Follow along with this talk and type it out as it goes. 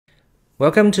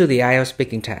Welcome to the IELTS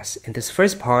speaking test. In this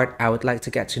first part, I would like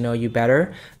to get to know you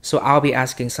better, so I'll be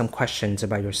asking some questions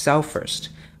about yourself first.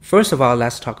 First of all,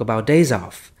 let's talk about days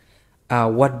off.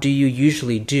 What do you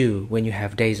usually do when you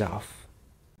have days off?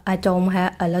 I don't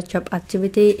have a lot of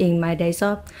activity in my days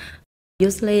off.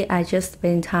 Usually, I just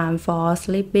spend time for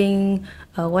sleeping,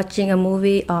 watching a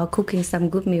movie, or cooking some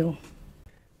good meal.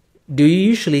 Do you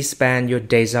usually spend your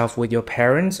days off with your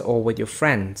parents or with your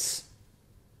friends?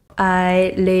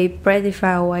 I live pretty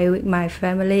far away with my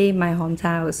family, my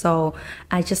hometown, so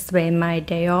I just spend my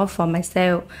day off for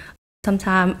myself.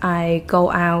 Sometimes I go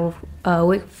out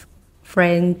with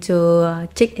friends to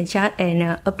chit and chat and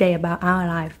update about our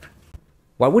life.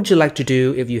 What would you like to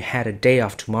do if you had a day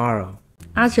off tomorrow?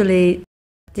 Actually,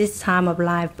 this time of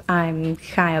life, I'm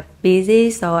kind of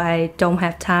busy, so I don't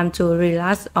have time to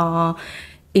relax or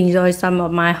enjoy some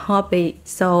of my hobby.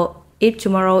 So if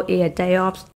tomorrow is a day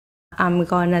off, I'm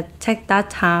gonna take that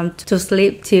time to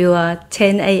sleep till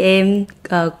 10 a.m.,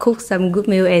 cook some good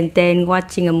meal, and then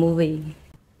watching a movie.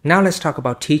 Now let's talk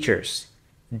about teachers.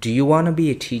 Do you want to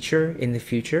be a teacher in the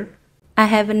future? I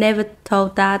have never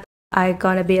thought that I'm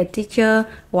gonna be a teacher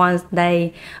one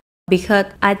day because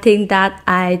I think that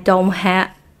I don't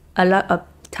have a lot of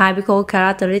typical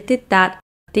characteristics that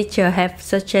teachers have,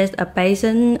 such as a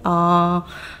patient or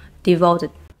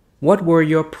devoted. What were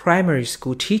your primary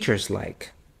school teachers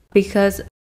like? Because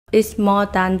it's more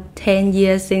than 10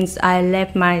 years since I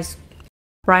left my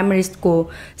primary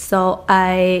school, so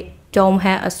I don't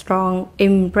have a strong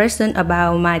impression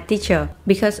about my teacher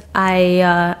because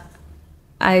I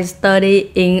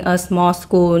study in a small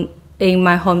school in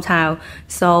my hometown.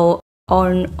 So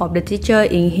all of the teacher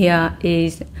in here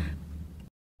is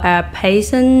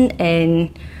patient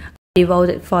and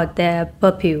devoted for their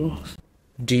pupils.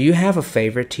 Do you have a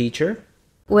favorite teacher?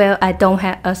 Well, I don't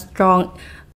have a strong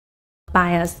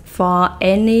bias for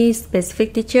any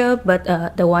specific teacher, but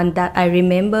the one that I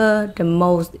remember the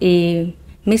most is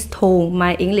Miss Tu,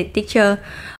 my English teacher.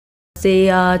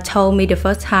 She told me the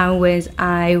first time when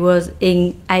I was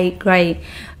in 8th grade,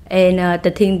 and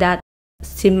the thing that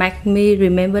she made me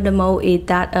remember the most is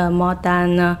that more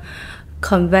than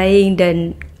conveying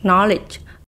the knowledge,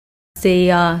 she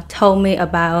told me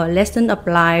about a lesson of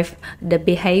life, the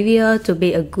behavior to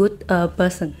be a good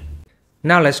person.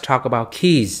 Now let's talk about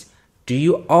keys. Do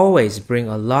you always bring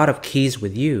a lot of keys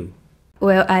with you?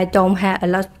 Well, I don't have a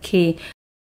lot of key.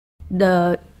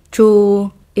 The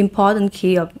true important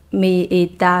key of me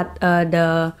is that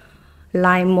the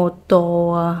line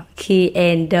motor key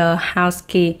and the house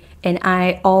key, and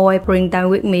I always bring them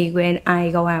with me when I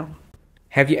go out.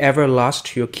 Have you ever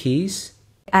lost your keys?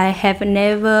 I have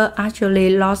never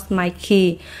actually lost my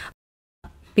key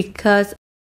because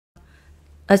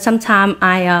sometimes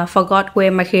I forgot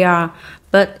where my key are,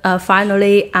 but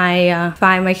finally I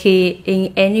find my key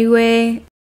in any way.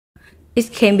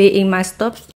 It can be in my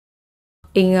stuff,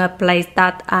 in a place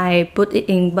that I put it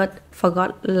in but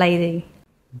forgot later.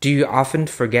 Do you often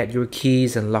forget your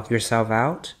keys and lock yourself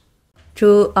out?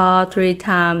 2 or 3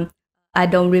 times. I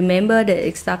don't remember the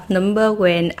exact number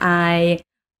when I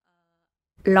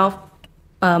lock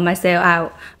myself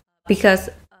out because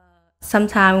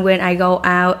sometimes when I go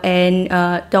out and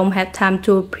don't have time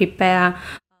to prepare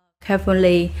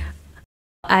carefully,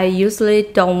 I usually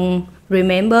don't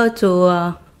remember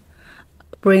to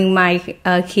bring my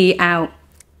key out.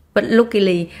 But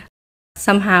luckily,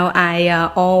 somehow I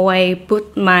always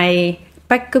put my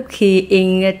backup key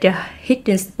in the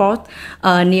hidden spot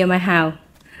near my house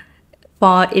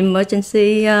for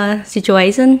emergency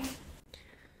situation.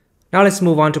 Now let's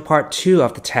move on to part 2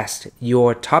 of the test.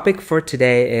 Your topic for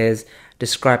today is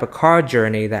describe a car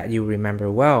journey that you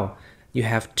remember well. You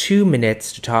have 2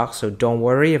 minutes to talk, so don't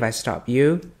worry if I stop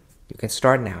you. You can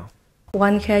start now.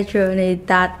 One car journey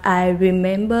that I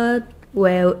remember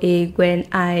well is when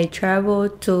I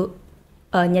traveled to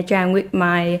Nha Trang with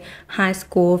my high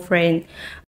school friend.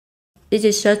 It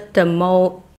is just the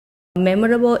most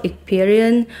memorable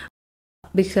experience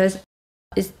because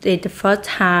it's the first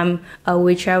time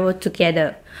we traveled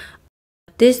together.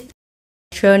 This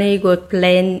journey was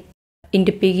planned in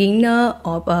the beginning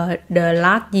of the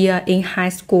last year in high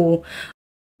school.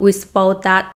 We supposed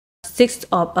that 6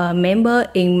 of members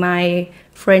in my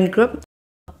friend group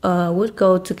would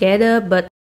go together, but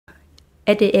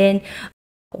at the end,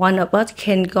 one of us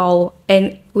can go,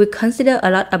 and we consider a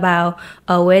lot about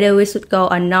whether we should go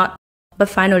or not. But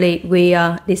finally, we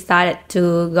decided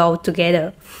to go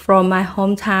together. From my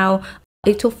hometown,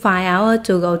 it took 5 hours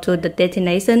to go to the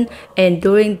destination, and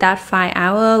during that 5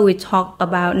 hours, we talked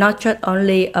about not just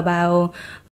only about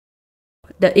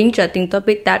the interesting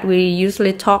topic that we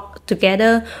usually talk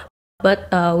together,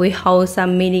 but we hold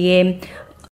some mini game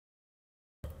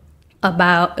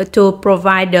about to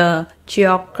provide the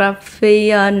geography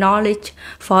knowledge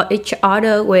for each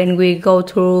other when we go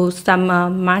through some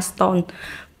milestone.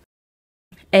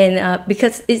 And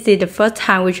because it's the first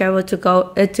time we travel to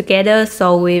go together,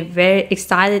 so we're very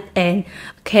excited and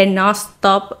cannot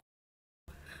stop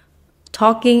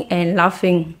talking and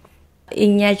laughing.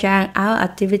 In Nha Trang, our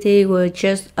activity was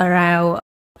just around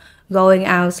going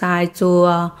outside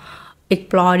to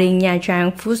exploring Nha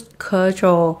Trang food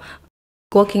culture,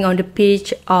 walking on the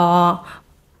beach, or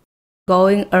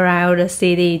going around the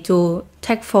city to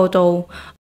take photo,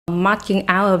 marking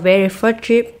our very first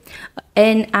trip.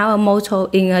 And our motto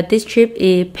in this trip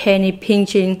is penny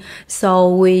pinching,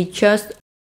 so we just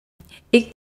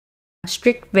eat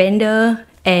street vendor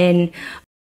and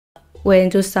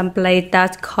went to some place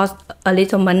that cost a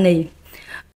little money.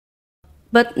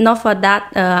 But not for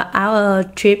that, our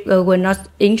trip was not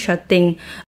interesting.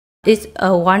 It's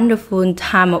a wonderful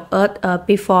time of us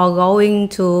before going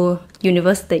to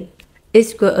university.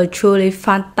 It was a truly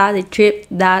fantastic trip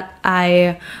that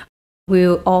I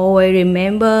will always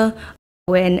remember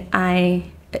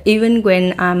even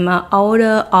when I'm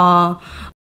older or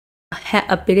have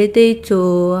ability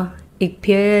to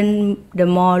experience the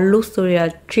more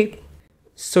luxurious trip.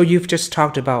 So you've just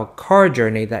talked about car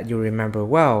journey that you remember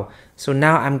well. So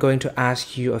now I'm going to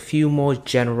ask you a few more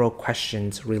general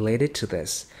questions related to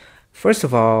this. First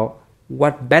of all,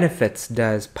 what benefits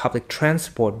does public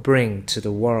transport bring to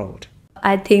the world?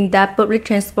 I think that public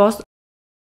transport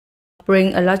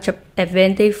bring a lot of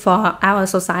advantage for our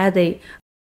society.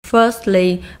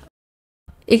 Firstly,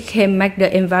 it can make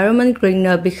the environment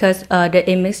greener because the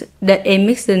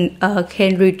emission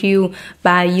can reduce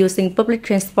by using public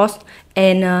transport.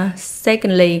 And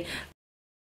secondly,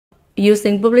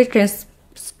 using public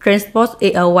transport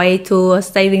is a way to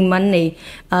saving money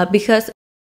because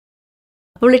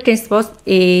public transport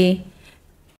is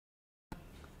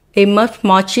much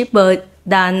more cheaper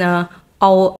than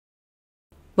our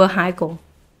vehicle.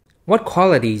 What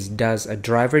qualities does a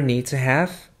driver need to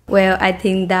have? Well, I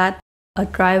think that a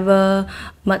driver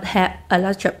must have a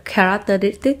lot of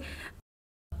characteristics.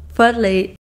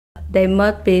 Firstly, they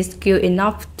must be skilled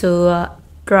enough to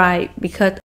drive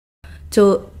because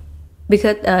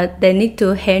they need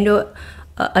to handle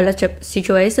a lot of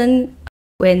situations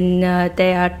when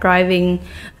they are driving.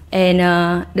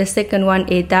 And the second one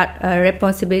is that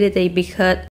responsibility,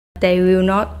 because they will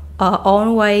not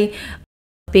always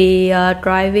be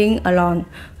driving alone.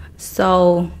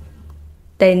 So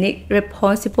they need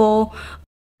responsible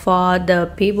for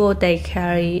the people they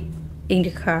carry in the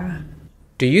car.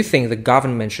 Do you think the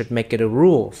government should make it a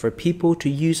rule for people to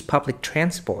use public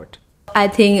transport? I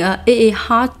think it is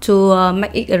hard to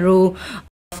make it a rule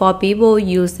for people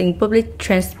using public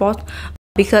transport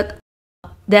because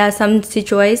there are some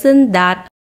situations that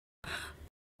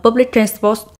public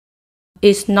transport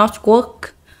is not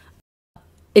work,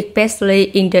 especially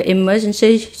in the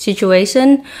emergency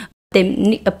situation. They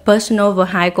need a personal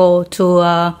vehicle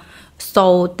to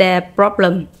solve their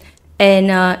problem. And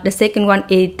the second one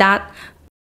is that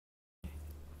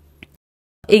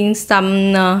in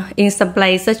some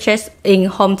places, such as in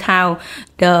hometown,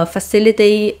 the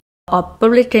facility of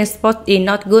public transport is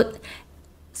not good.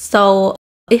 So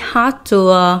it's hard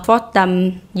to force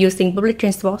them using public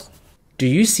transport. Do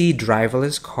you see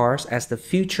driverless cars as the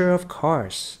future of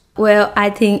cars? Well, I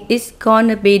think it's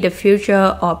gonna be the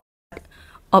future of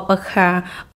a car.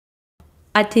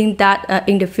 I think that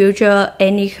in the future,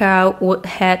 any car would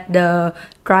have the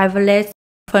driverless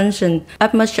function.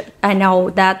 As much as I know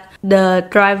that the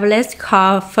driverless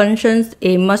car functions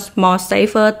is much more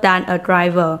safer than a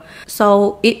driver.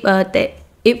 So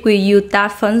if we use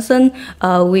that function,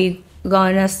 we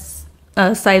gonna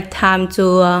save time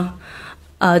to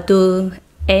do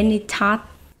any task.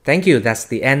 Thank you. That's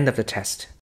the end of the test.